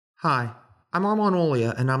Hi, I'm Armand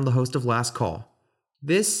Olia, and I'm the host of Last Call.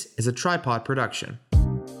 This is a Tripod production.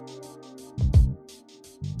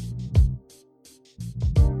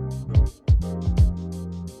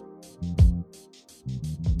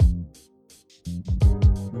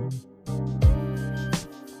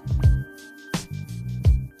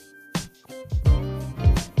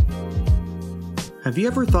 Have you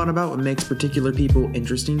ever thought about what makes particular people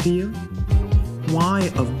interesting to you?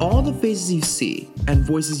 Why, of all the faces you see and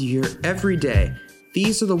voices you hear every day,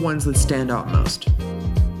 these are the ones that stand out most?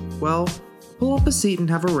 Well, pull up a seat and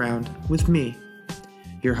have a round with me,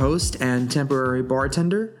 your host and temporary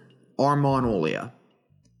bartender, Armand Olia.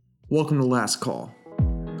 Welcome to Last Call.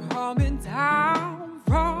 Coming down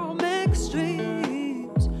from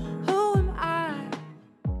extremes, who am I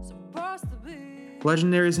supposed to be?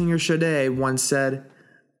 Legendary singer Sade once said,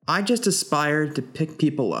 "I just aspire to pick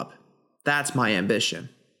people up. That's my ambition."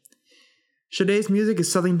 Sade's music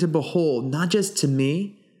is something to behold, not just to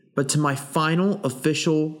me, but to my final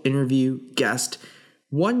official interview guest,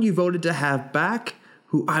 one you voted to have back,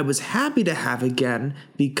 who I was happy to have again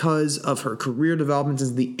because of her career development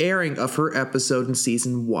since the airing of her episode in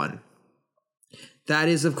season 1. That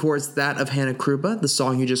is, of course, that of Hannah Krupa. The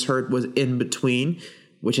song you just heard was In Between,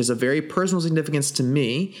 which has a very personal significance to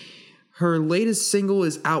me. Her latest single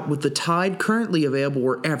is out with The Tide, currently available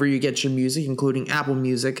wherever you get your music, including Apple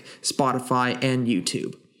Music, Spotify, and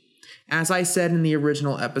YouTube. As I said in the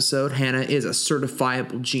original episode, Hannah is a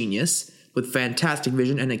certifiable genius with fantastic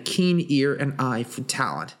vision and a keen ear and eye for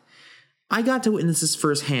talent. I got to witness this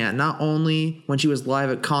firsthand, not only when she was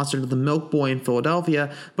live at concert at the Milk Boy in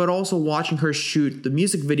Philadelphia, but also watching her shoot the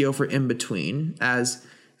music video for In Between, as,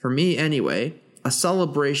 for me anyway, a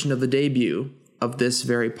celebration of the debut of this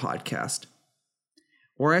very podcast.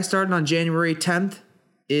 Where I started on January 10th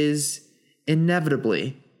is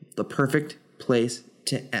inevitably the perfect place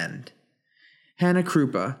to end. Hannah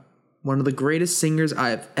Krupa, one of the greatest singers I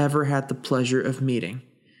have ever had the pleasure of meeting,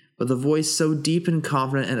 with a voice so deep and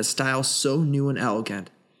confident and a style so new and elegant,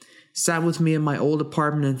 sat with me in my old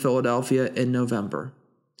apartment in Philadelphia in November.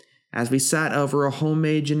 As we sat over a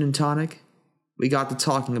homemade gin and tonic, we got to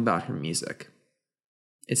talking about her music.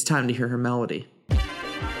 It's time to hear her melody.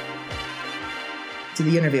 To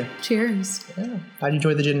the interview. Cheers. Yeah. How do you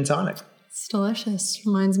enjoy the gin and tonic? It's delicious.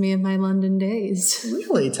 Reminds me of my London days.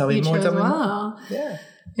 Really? Tell me more. Tell me more. Yeah.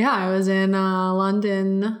 Yeah, I was in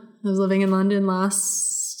London. I was living in London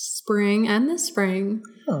last spring and this spring.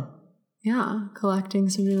 Oh. Yeah, collecting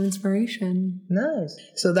some new inspiration. Nice.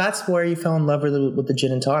 So that's where you fell in love with the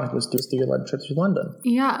gin and tonic, was through your London trips through London.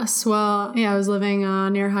 Yes. Well, yeah, I was living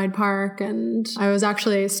near Hyde Park, and I was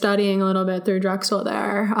actually studying a little bit through Drexel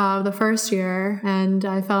there the first year, and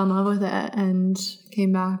I fell in love with it and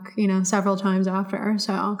came back, several times after.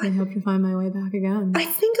 So I hope to find my way back again. I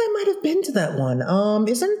think I might have been to that one.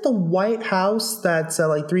 Isn't it the White House that's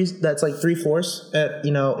like three floors at,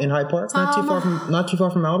 in Hyde Park? Not too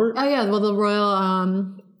far from Albert? Oh yeah, well the Royal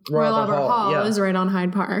Albert Hall is right on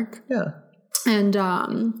Hyde Park. Yeah. And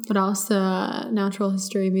what else? The Natural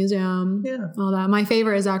History Museum. Yeah. All that. My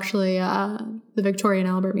favorite is actually the Victoria and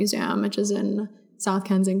Albert Museum, which is in South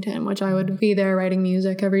Kensington, which I would be there writing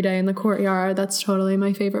music every day in the courtyard. That's totally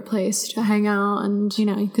my favorite place to hang out. And,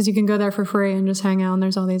 because you can go there for free and just hang out. And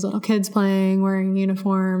there's all these little kids playing, wearing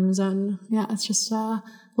uniforms. And yeah, it's just a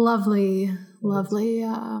lovely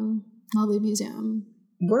museum.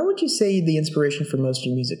 Where would you say the inspiration for most of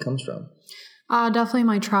your music comes from? Definitely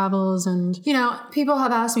my travels. And, people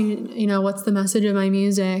have asked me, what's the message of my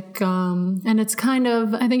music? And it's kind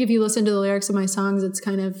of, I think if you listen to the lyrics of my songs, it's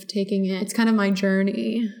kind of my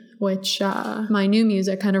journey, which my new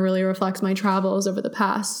music kind of really reflects my travels over the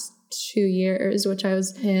past 2 years, which I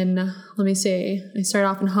was in, I started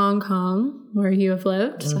off in Hong Kong, where you have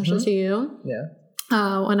lived, special to you. Yeah.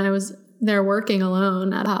 When I was there working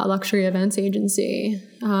alone at a luxury events agency.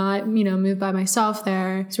 Moved by myself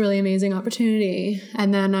there. It's a really amazing opportunity.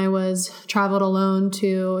 And then I traveled alone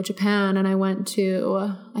to Japan, and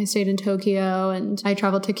I stayed in Tokyo, and I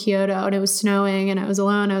traveled to Kyoto, and it was snowing, and I was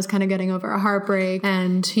alone. I was kind of getting over a heartbreak,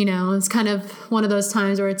 and, it's kind of one of those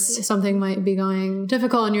times where something might be going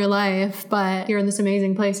difficult in your life, but you're in this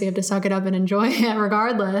amazing place. So you have to suck it up and enjoy it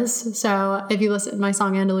regardless. So if you listen, my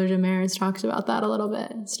song Andalusia Mares talks about that a little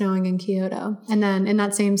bit, snowing in Kyoto. And then in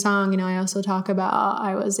that same song, I also talk about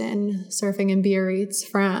I was surfing in Biarritz,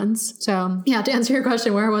 France. So yeah, to answer your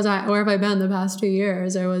question, where have I been the past 2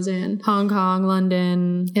 years? I was in Hong Kong,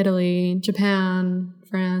 London, Italy, Japan,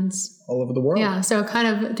 France. All over the world. Yeah, so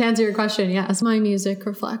kind of to answer your question, yes, my music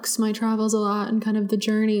reflects my travels a lot and kind of the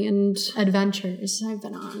journey and adventures I've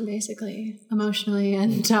been on, basically, emotionally.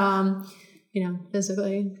 And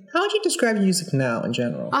physically. How would you describe music now in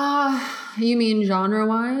general? You mean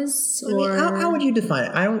genre-wise? I mean, Or how would you define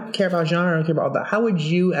it? I don't care about genre, I don't care about that. How would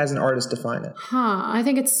you as an artist define it? I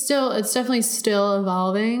think it's definitely still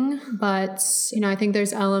evolving, but, I think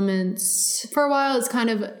there's elements. For a while, it's kind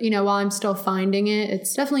of, while I'm still finding it,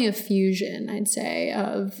 it's definitely a fusion, I'd say,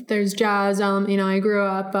 there's jazz element. I grew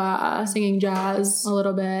up singing jazz a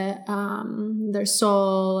little bit. There's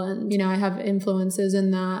soul, and, I have influences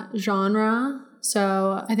in that genre.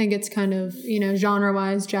 So I think it's kind of,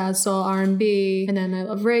 genre-wise, jazz, soul, R&B, and then I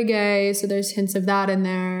love reggae, so there's hints of that in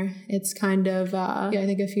there. It's kind of, I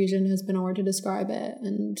think a fusion has been a word to describe it,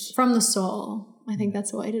 and from the soul, I think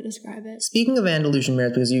that's a way to describe it. Speaking of Andalusian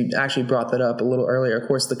Mares, because you actually brought that up a little earlier, of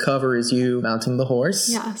course, the cover is you mounting the horse.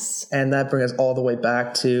 Yes. And that brings us all the way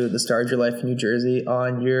back to the start of your life in New Jersey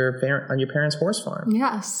on your parents' horse farm.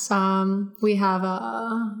 Yes. We have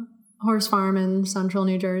a horse farm in central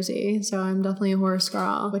New Jersey, so I'm definitely a horse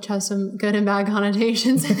girl, which has some good and bad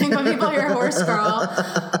connotations. I think when people hear horse girl,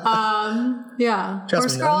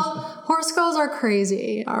 horse girls are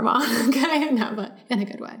crazy, Armand. Okay, no, but in a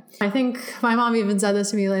good way. I think my mom even said this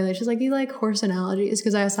to me lately. She's like, "You like horse analogies?"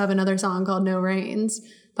 Because I also have another song called "No Reins."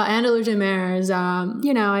 But Andalusian Mares,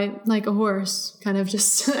 I like a horse, kind of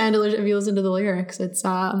just Andalusian. If you listen to the lyrics, it's,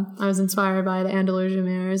 I was inspired by the Andalusian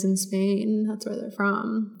Mares in Spain. That's where they're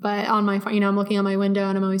from. But on my, I'm looking out my window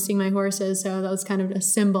and I'm always seeing my horses. So that was kind of a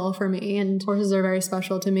symbol for me. And horses are very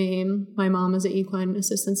special to me. My mom is an equine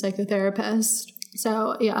assistant psychotherapist.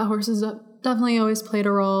 So yeah, horses definitely always played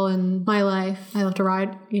a role in my life. I love to ride,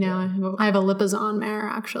 I have a Lipizan mare,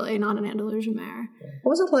 actually, not an Andalusian mare. What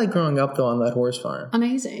was it like growing up, though, on that horse farm?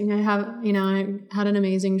 Amazing. I had an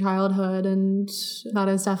amazing childhood, and that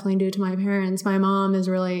is definitely due to my parents. My mom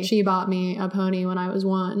she bought me a pony when I was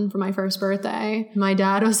 1 for my first birthday. My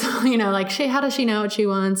dad was, how does she know what she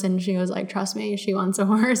wants? And she was like, trust me, she wants a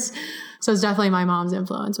horse. So it's definitely my mom's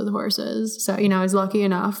influence with horses. So, I was lucky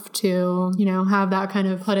enough to, have that kind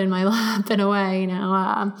of put in my lap in a way,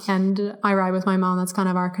 and I ride with my mom. That's kind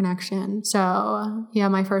of our connection. So,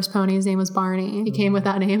 my first pony's name was Barney. He came with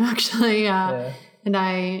that name, actually. And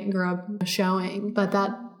I grew up showing, but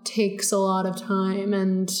that takes a lot of time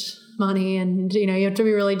and money, and, you have to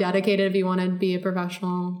be really dedicated if you want to be a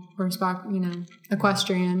professional horseback,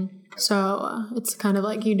 equestrian. So it's kind of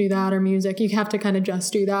like you do that or music. You have to kind of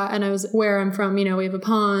just do that. And where I'm from, we have a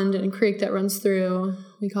pond and a creek that runs through.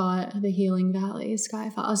 We call it the Healing Valley,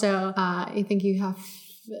 Skyfall. So I think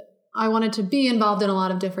I wanted to be involved in a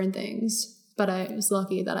lot of different things, but I was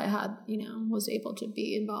lucky that I had, was able to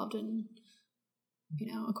be involved in,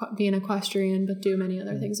 be an equestrian, but do many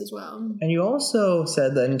other things as well. And you also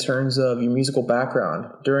said that in terms of your musical background,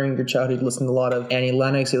 during your childhood, you listened to a lot of Annie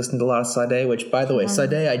Lennox, you listened to a lot of Sade, which, by the way,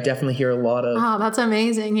 Sade, I definitely hear a lot of. Oh, that's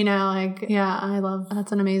amazing. I love,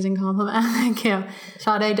 that's an amazing compliment. Thank you.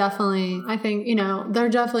 Sade definitely, I think, they're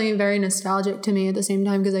definitely very nostalgic to me at the same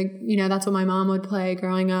time, because that's what my mom would play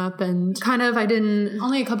growing up. And kind of,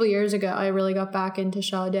 only a couple years ago, I really got back into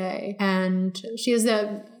Sade, and she has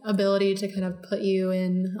the ability to kind of put you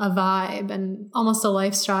in a vibe and almost a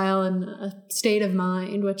lifestyle and a state of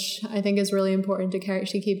mind, which I think is really important to carry.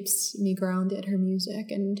 She keeps me grounded, her music,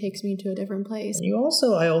 and takes me to a different place. And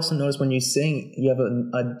I also notice when you sing, you have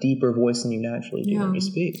a deeper voice than you naturally do when you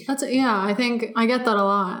speak. I think I get that a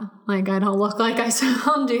lot. Like, I don't look like I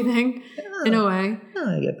sound, do you think? In a way.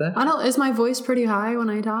 Yeah, I get that. Is my voice pretty high when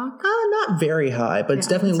I talk? Not very high, but it's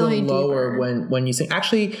definitely a little lower when you sing.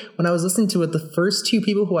 Actually, when I was listening to it, the first 2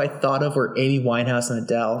 people who I thought of were Amy Winehouse and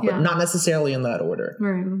Adele, but not necessarily in that order.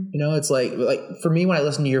 Right. It's like for me, when I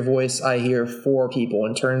listen to your voice, I hear 4 people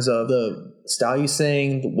in terms of the style you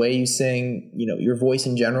sing, the way you sing, your voice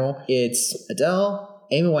in general. It's Adele,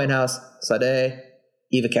 Amy Winehouse, Sade,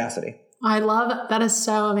 Eva Cassidy. I love that. Is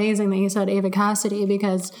so amazing that you said Eva Cassidy,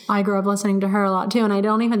 because I grew up listening to her a lot too, and I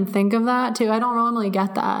don't even think of that too. I don't normally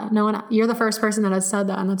get that. No one, you're the first person that has said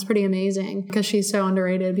that, and that's pretty amazing because she's so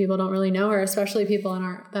underrated. People don't really know her, especially people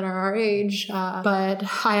that are our age. But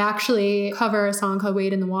I actually cover a song called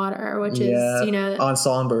 "Wade in the Water," which is on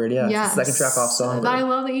Songbird. Yeah, yes. It's the second track off Songbird. I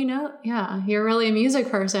love that Yeah, you're really a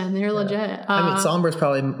music person. You're legit. Songbird is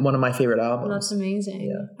probably one of my favorite albums. That's amazing.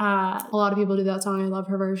 Yeah. A lot of people do that song. I love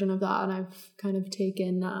her version of that. I've kind of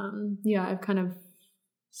taken, I've kind of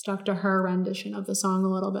stuck to her rendition of the song a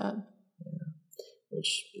little bit. Yeah.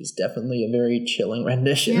 Which is definitely a very chilling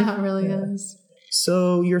rendition. Yeah, it really is.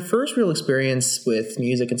 So your first real experience with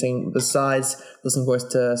music and singing, besides listening, of course,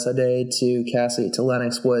 to Sade, to Cassie, to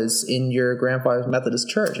Lennox, was in your grandfather's Methodist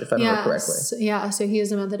church, if I remember correctly. Yeah, so he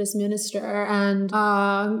is a Methodist minister. And,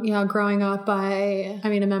 growing up, a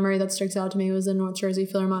memory that sticks out to me was the North Jersey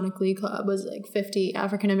Philharmonic Glee Club was like 50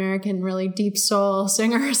 African-American, really deep soul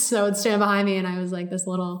singers that would stand behind me. And I was like this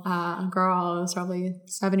little girl, I was probably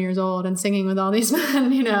 7 years old and singing with all these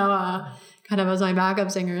men, kind of as my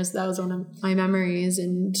backup singers. That was one of my memories.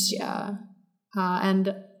 And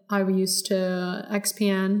and I used to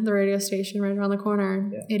XPN, the radio station right around the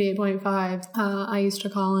corner, 88.5. I used to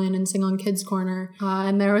call in and sing on Kids Corner.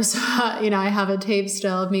 And there was, I have a tape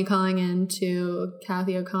still of me calling in to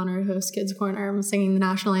Kathy O'Connor, who hosts Kids Corner. I'm singing the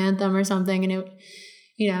national anthem or something. And it,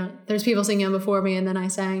 there's people singing it before me, and then I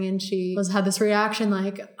sang, and she had this reaction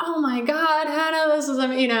like, "Oh my God, Hannah, this is,"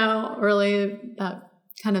 really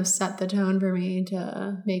kind of set the tone for me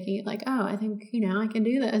to making it like, oh, I think, I can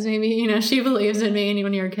do this. Maybe, she believes in me. And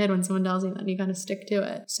when you're a kid, when someone tells you that, you kind of stick to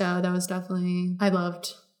it. So that was definitely, I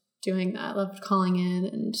loved doing that. I loved calling in,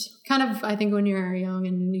 and kind of, I think when you're young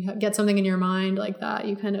and you get something in your mind like that,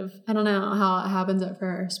 you kind of, I don't know how it happens at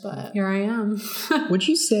first, but here I am. Would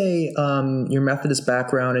you say your Methodist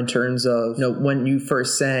background in terms of, when you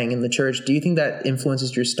first sang in the church, do you think that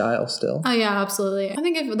influences your style still? Oh yeah, absolutely. I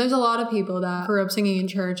think there's a lot of people that grew up singing in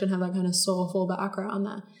church and have that kind of soulful background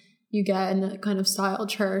that you get in that kind of style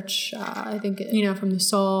church. I think, from the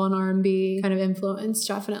soul and R&B kind of influence,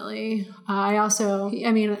 definitely. I also,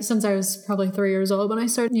 since I was probably 3 years old when I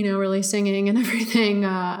started, really singing and everything.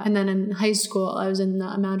 And then in high school, I was in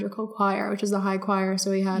the madrigal choir, which is the high choir. So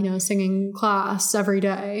we had, singing class every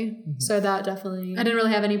day. Mm-hmm. So that definitely, I didn't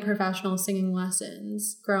really have any professional singing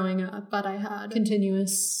lessons growing up, but I had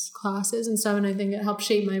continuous classes and stuff. And I think it helped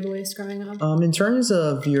shape my voice growing up. In terms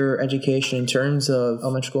of your education, in terms of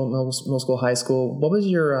elementary school, middle school, high school, what was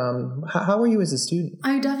your, how were you as a student?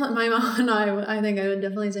 My mom and I think I would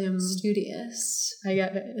definitely say I'm studious. I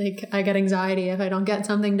get anxiety if I don't get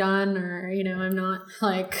something done, or, I'm not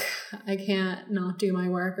I can't not do my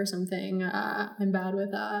work or something. I'm bad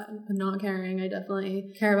with that. I'm not caring. I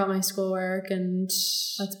definitely care about my schoolwork, and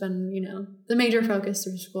that's been, the major focus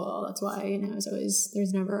through school. That's why, it's always,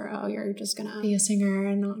 there's never, oh, you're just gonna be a singer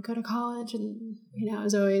and not go to college. And,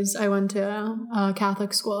 I went to a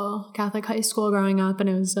Catholic high school growing up, and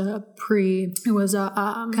it was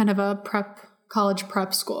a kind of a college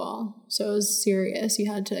prep school. So it was serious.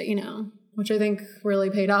 You had to, which I think really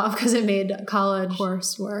paid off because it made college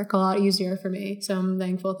coursework a lot easier for me. So I'm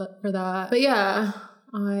thankful for that. But yeah,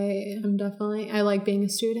 I like being a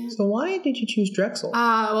student. So why did you choose Drexel?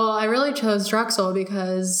 Well, I really chose Drexel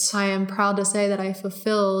because I am proud to say that I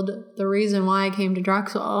fulfilled the reason why I came to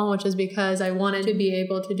Drexel, which is because I wanted to be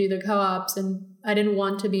able to do the co-ops, and I didn't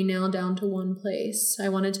want to be nailed down to one place.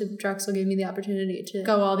 Drexel gave me the opportunity to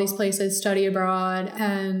go all these places, study abroad,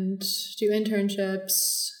 and do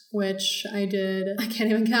internships, which I did. I can't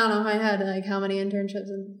even count on my head how many internships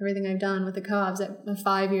and everything I've done with the co-ops. A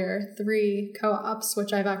 5-year, 3 co-ops,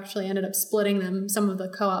 which I've actually ended up splitting them. Some of the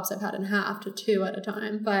co-ops I've had in half to 2 at a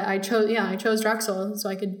time. But I chose Drexel so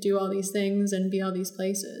I could do all these things and be all these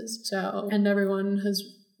places. And everyone has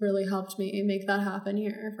really helped me make that happen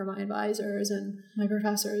here. For my advisors and my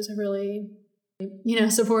professors have really,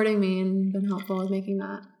 supporting me and been helpful with making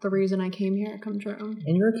that the reason I came here come true.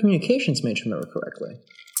 And you're a communications major, if I remember correctly.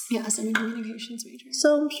 Yes, I'm a communications major.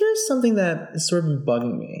 So here's something that is sort of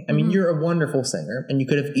bugging me. I mean, you're a wonderful singer, and you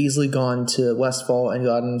could have easily gone to Westfall and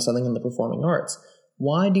gotten something in the performing arts.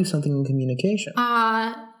 Why do something in communication?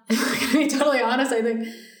 To be totally honest,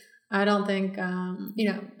 I don't think,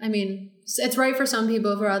 it's right for some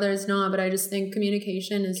people, for others not, but I just think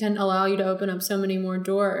communication can allow you to open up so many more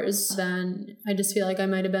doors than I just feel like I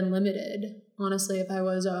might have been limited, honestly, if I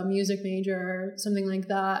was a music major or something like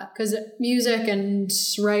that. Because music and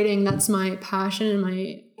writing, that's my passion and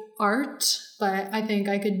my art, but I think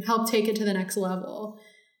I could help take it to the next level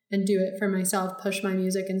and do it for myself, push my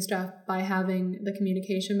music and stuff by having the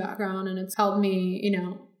communication background. And it's helped me,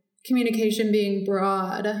 communication being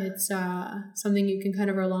broad, it's something you can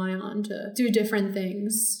kind of rely on to do different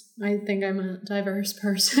things. I think I'm a diverse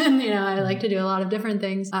person. I like to do a lot of different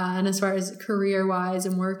things. And as far as career-wise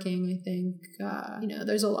and working, I think,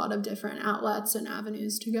 there's a lot of different outlets and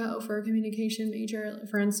avenues to go for a communication major.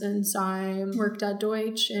 For instance, I worked at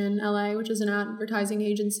Deutsch in LA, which is an advertising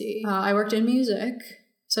agency. I worked in music.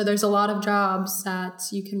 So there's a lot of jobs that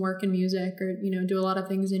you can work in music or, do a lot of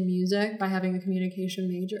things in music by having a communication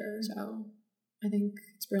major. So I think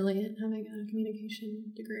it's brilliant having a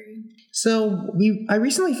communication degree. So I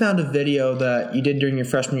recently found a video that you did during your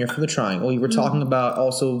freshman year for the Triangle. You were talking about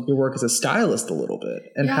also your work as a stylist a little bit,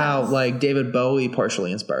 and how like David Bowie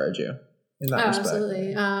partially inspired you in that respect.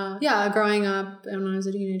 Absolutely. Growing up and when I was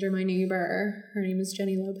a teenager, my neighbor, her name is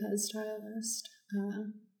Jenny Lopez, stylist.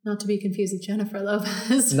 Not to be confused with Jennifer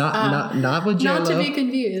Lopez. Not with J-Lo. Not to be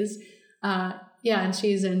confused. And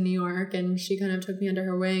she's in New York, and she kind of took me under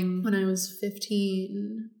her wing when I was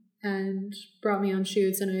 15 and brought me on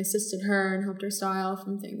shoots, and I assisted her and helped her style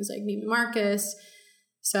from things like Neiman Marcus.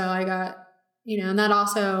 So I got, and that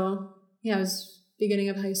also, I was beginning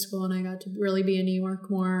of high school, and I got to really be in New York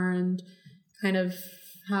more and kind of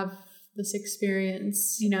have this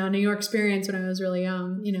experience, New York experience when I was really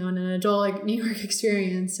young, and an adult New York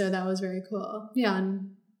experience. So that was very cool. Yeah.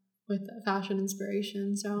 And with fashion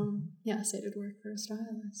inspiration. So yes, I did work for a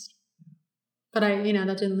stylist. But that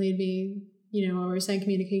didn't lead me, what we were saying,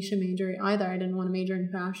 communication major either. I didn't want to major in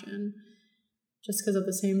fashion just because at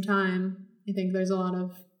the same time, I think there's a lot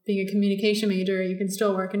of being a communication major, you can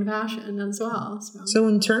still work in fashion as well. So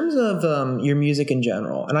in terms of your music in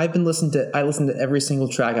general, and I listened to every single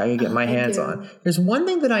track I could get my hands on. There's one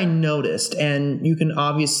thing that I noticed, and you can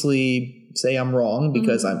obviously say I'm wrong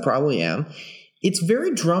because I probably am. It's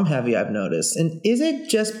very drum heavy, I've noticed. And is it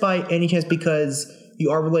just by any chance because you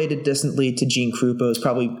are related distantly to Gene Krupa, who's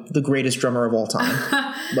probably the greatest drummer of all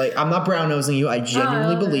time? Like, I'm not brown-nosing you. I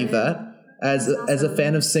genuinely believe that. As a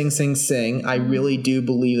fan of Sing Sing Sing, I really do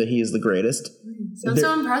believe that he is the greatest. I'm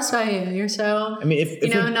so impressed by you. You're so, I mean,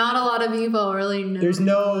 if not a lot of people really know. There's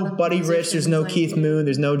no Buddy Rich, there's no Keith Moon,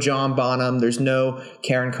 there's no John Bonham, there's no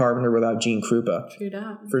Karen Carpenter without Gene Krupa. True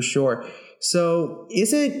that. For sure. So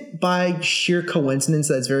is it by sheer coincidence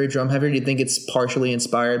that it's very drum heavy, or do you think it's partially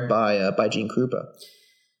inspired by Gene Krupa?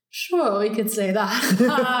 Sure, we could say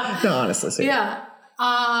that. No, honestly. Yeah.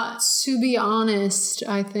 To be honest,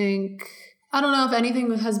 I think, I don't know if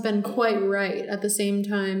anything has been quite right at the same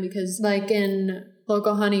time, because like in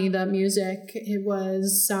Local Honey, the music, it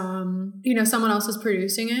was, someone else was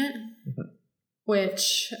producing it,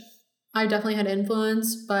 which I definitely had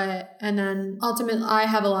influence, and then ultimately I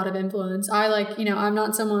have a lot of influence. I I'm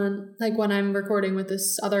not someone, like when I'm recording with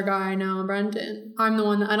this other guy now, Brendan, I'm the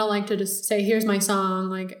one that I don't like to just say, here's my song.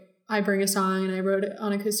 Like I bring a song and I wrote it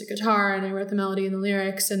on acoustic guitar and I wrote the melody and the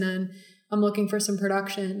lyrics, and then I'm looking for some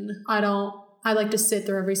production. I like to sit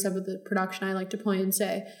through every step of the production. I like to point and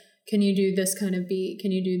say, can you do this kind of beat?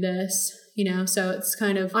 Can you do this? So it's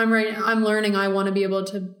kind of, I'm learning. I want to be able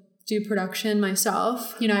to do production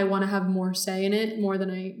myself. I want to have more say in it, more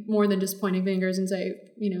than just pointing fingers and say,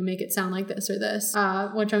 make it sound like this or this,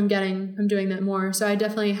 which I'm doing that more. So I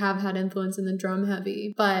definitely have had influence in the drum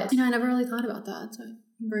heavy, but, I never really thought about that. So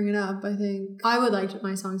bring it up. I think I would like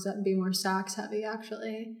my songs to be more sax heavy,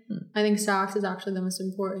 actually. I think sax is actually the most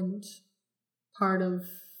important part of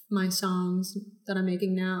my songs that I'm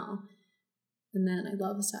making now. And then I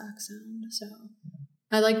love a sax sound. So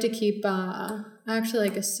I like to keep I actually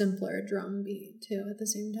like a simpler drum beat too at the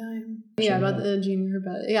same time. Yeah, about the Gene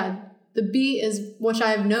Krupa. Yeah, the beat is, which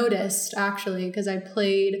I've noticed actually, because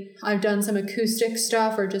I've done some acoustic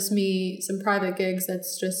stuff or just some private gigs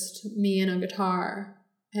that's just me and a guitar.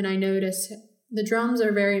 And I notice the drums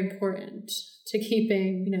are very important to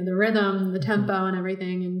keeping, the rhythm, the tempo and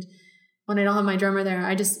everything. And when I don't have my drummer there,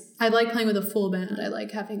 I like playing with a full band. I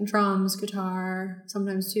like having drums, guitar,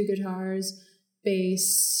 sometimes 2 guitars,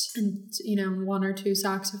 bass, and, 1 or 2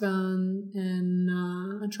 saxophone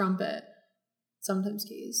and a trumpet, sometimes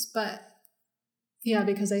keys. But yeah,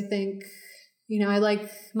 because I think, I like,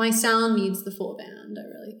 my sound needs the full band.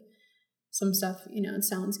 Some stuff, it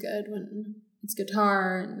sounds good when it's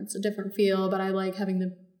guitar and it's a different feel, but I like having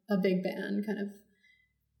a big band kind of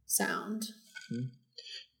sound.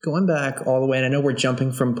 Going back all the way, and I know we're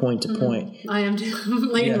jumping from point to point. I am too.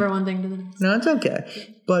 I'm waiting for one thing to the next. No, it's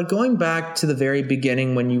okay. But going back to the very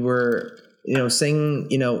beginning when you were, singing,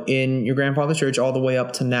 in your grandfather's church, all the way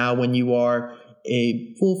up to now when you are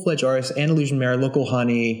a full-fledged artist, Andalusian Mare, Local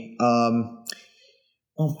Honey. Oh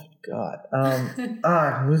my God.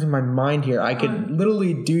 I'm losing my mind here. I could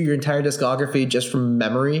literally do your entire discography just from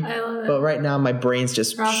memory. I love it. But right now my brain's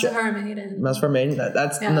just Rastafari Maiden. Rastafari Maiden.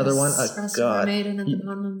 That's another one. Rastafari Maiden at the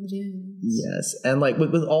bottom of the dunes. Yes. And like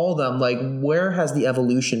with all of them, like where has the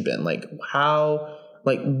evolution been? Like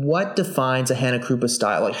what defines a Hannah Krupa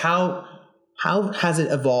style? Like how has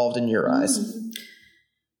it evolved in your eyes?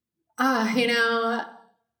 I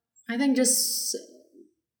think just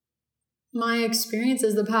my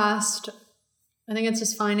experiences the past, I think it's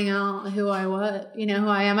just finding out who I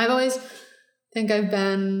am. I've always think I've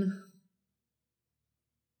been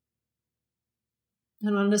I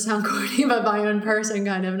don't want to sound corny, but my own person,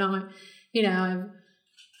 kind of, not my, I'm,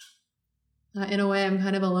 in a way, I'm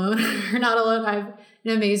kind of alone, or not alone. I've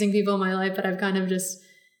amazing people in my life, but I've kind of just,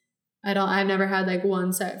 I've never had like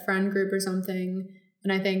one set friend group or something.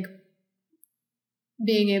 And I think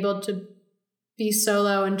being able to be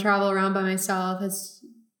solo and travel around by myself has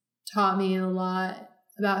taught me a lot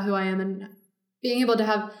about who I am, and being able to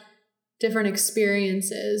have different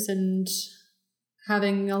experiences and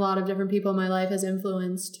having a lot of different people in my life has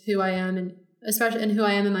influenced who I am, and especially in who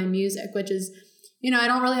I am in my music, which is, I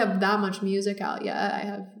don't really have that much music out yet. I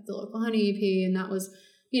have the Local Honey EP, and that was,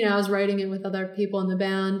 I was writing it with other people in the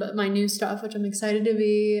band, but my new stuff, which I'm excited to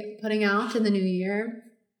be putting out in the new year,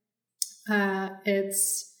 it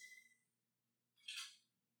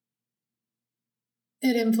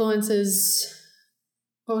influences,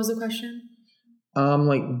 what was the question?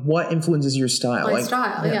 Like what influences your style? My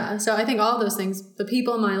style, yeah. So I think all those things, the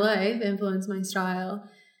people in my life influence my style,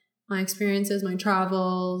 my experiences, my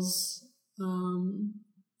travels.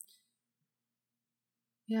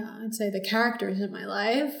 I'd say the characters in my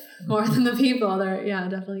life more than the people. They're,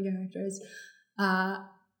 definitely characters. And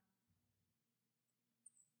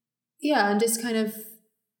just kind of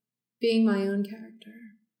being my own character.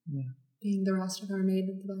 Yeah. Being the Rastafari maid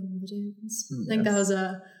at the bottom of the dunes. I think that was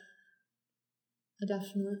a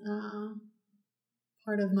definite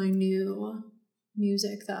part of my new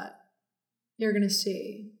music that you're going to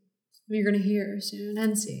see. You're going to hear soon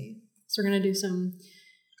and see. So we're going to do some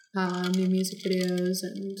new music videos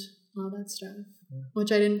and all that stuff,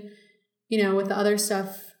 which I didn't, with the other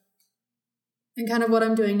stuff and kind of what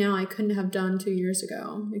I'm doing now, I couldn't have done 2 years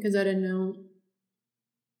ago because I didn't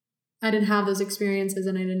have those experiences,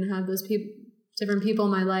 and I didn't have those different people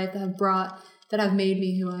in my life that have made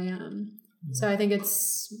me who I am. Yeah. So I think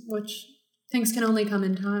which things can only come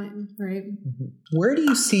in time, right? Mm-hmm. Where do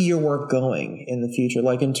you see your work going in the future?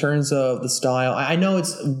 Like in terms of the style, I know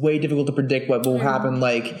it's way difficult to predict what will happen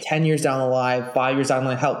like 10 years down the line, 5 years down the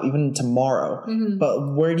line, hell, even tomorrow. Mm-hmm.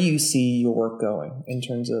 But where do you see your work going in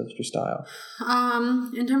terms of your style?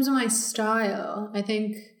 In terms of my style, I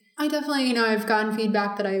think I definitely, I've gotten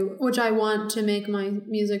feedback which I want to make my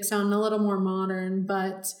music sound a little more modern,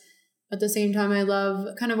 but at the same time, I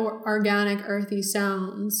love kind of organic, earthy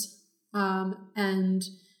sounds. And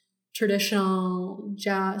traditional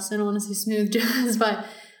jazz. I don't want to say smooth jazz, but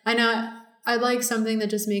I know I like something that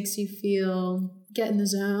just makes you get in the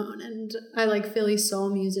zone. And I like Philly soul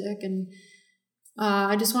music, and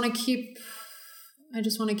I just want to keep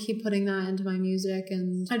putting that into my music,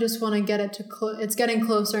 and I just want to get it to it's getting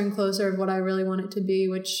closer and closer of what I really want it to be,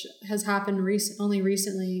 which has happened only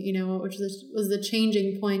recently, which was the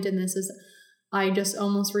changing point in this is I just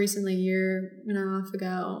almost recently, a year and a half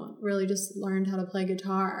ago, really just learned how to play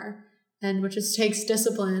guitar, and which just takes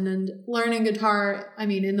discipline. And learning guitar,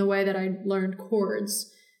 in the way that I learned chords.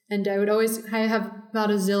 And I have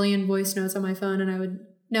about a zillion voice notes on my phone, and I would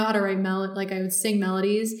know how to write I would sing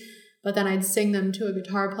melodies, but then I'd sing them to a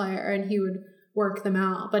guitar player and he would work them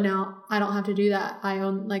out. But now I don't have to do that. I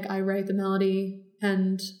write the melody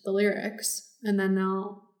and the lyrics. And then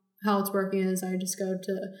now how it's working is I just go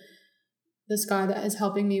to this guy that is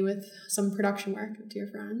helping me with some production work, a dear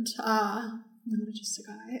friend, not just a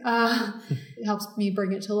guy, it helps me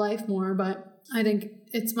bring it to life more. But I think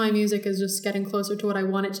my music is just getting closer to what I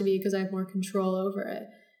want it to be because I have more control over it,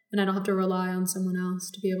 and I don't have to rely on someone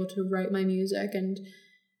else to be able to write my music. And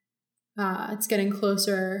it's getting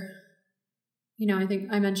closer. I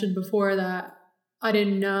think I mentioned before that I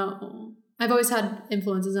didn't know. I've always had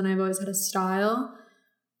influences and I've always had a style,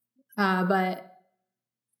 but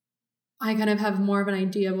I kind of have more of an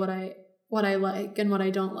idea of what I like and what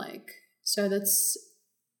I don't like. So that's,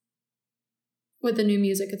 with the new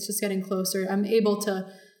music, it's just getting closer. I'm able to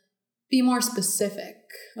be more specific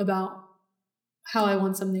about how I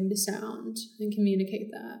want something to sound and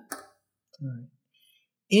communicate that. Right.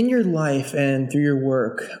 In your life and through your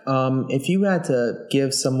work, if you had to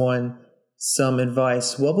give someone some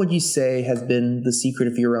advice, what would you say has been the secret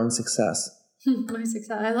of your own success? My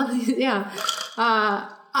success. I love these. Yeah.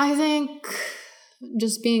 I think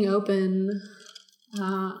just being open,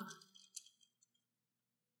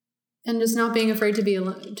 and just not being afraid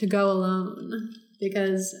to go alone,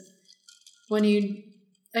 because when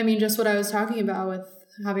just what I was talking about with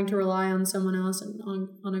having to rely on someone else and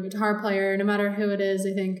on a guitar player, no matter who it is,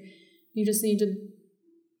 I think you just need to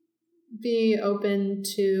be open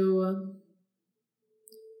to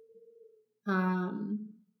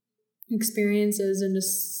experiences and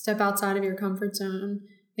just step outside of your comfort zone.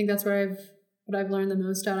 I think that's what I've learned the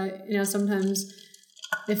most out. Sometimes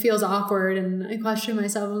it feels awkward and I question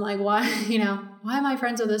myself. I'm like, why am I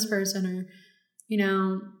friends with this person? Or,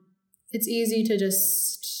 it's easy to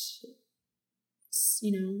just,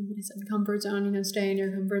 what I said, comfort zone, stay in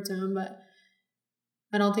your comfort zone, but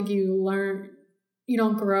I don't think you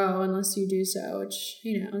don't grow unless you do so, which,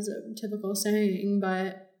 is a typical saying,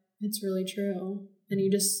 but it's really true. And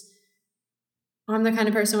I'm the kind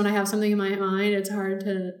of person, when I have something in my mind, it's hard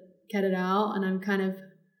to get it out. And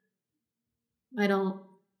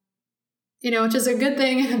which is a good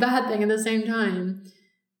thing and a bad thing at the same time.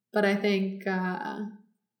 But I think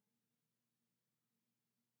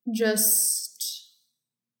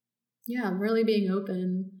really being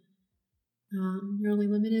open. You're only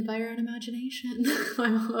limited by your own imagination. My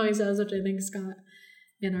mom always says, which I think Scott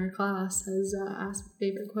in our class has asked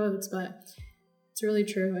favorite quotes, but it's really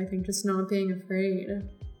true. I think just not being afraid of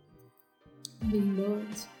being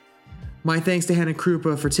bold. My thanks to Hannah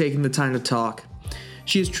Krupa for taking the time to talk.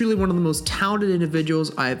 She is truly one of the most talented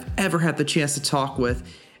individuals I've ever had the chance to talk with,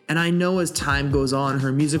 and I know as time goes on,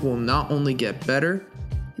 her music will not only get better,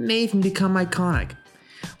 it may even become iconic.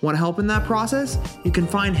 Want to help in that process? You can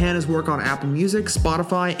find Hannah's work on Apple Music,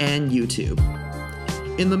 Spotify, and YouTube.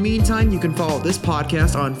 In the meantime, you can follow this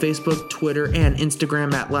podcast on Facebook, Twitter, and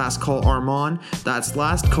Instagram at Last Call Armon. That's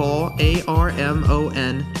Last Call,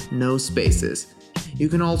 ARMON, no spaces. You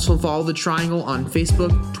can also follow The Triangle on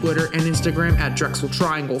Facebook, Twitter, and Instagram at Drexel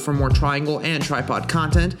Triangle for more Triangle and Tripod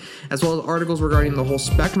content, as well as articles regarding the whole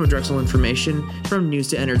spectrum of Drexel information, from news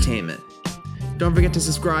to entertainment. Don't forget to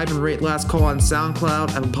subscribe and rate Last Call on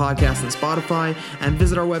SoundCloud, Apple Podcasts, and Spotify, and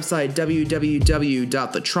visit our website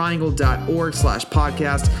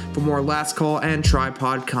www.thetriangle.org/podcast for more Last Call and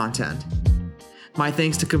Tripod content. My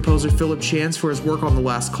thanks to composer Philip Chance for his work on the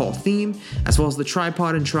Last Call theme, as well as the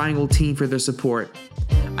Tripod and Triangle team for their support.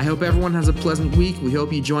 I hope everyone has a pleasant week. We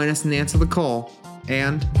hope you join us and answer the call.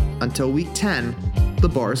 And until week 10, the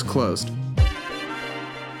bar is closed.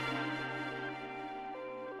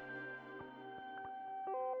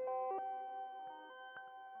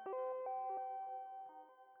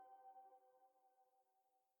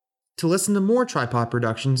 To listen to more Tripod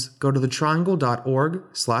productions, go to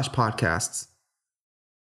thetriangle.org/podcasts.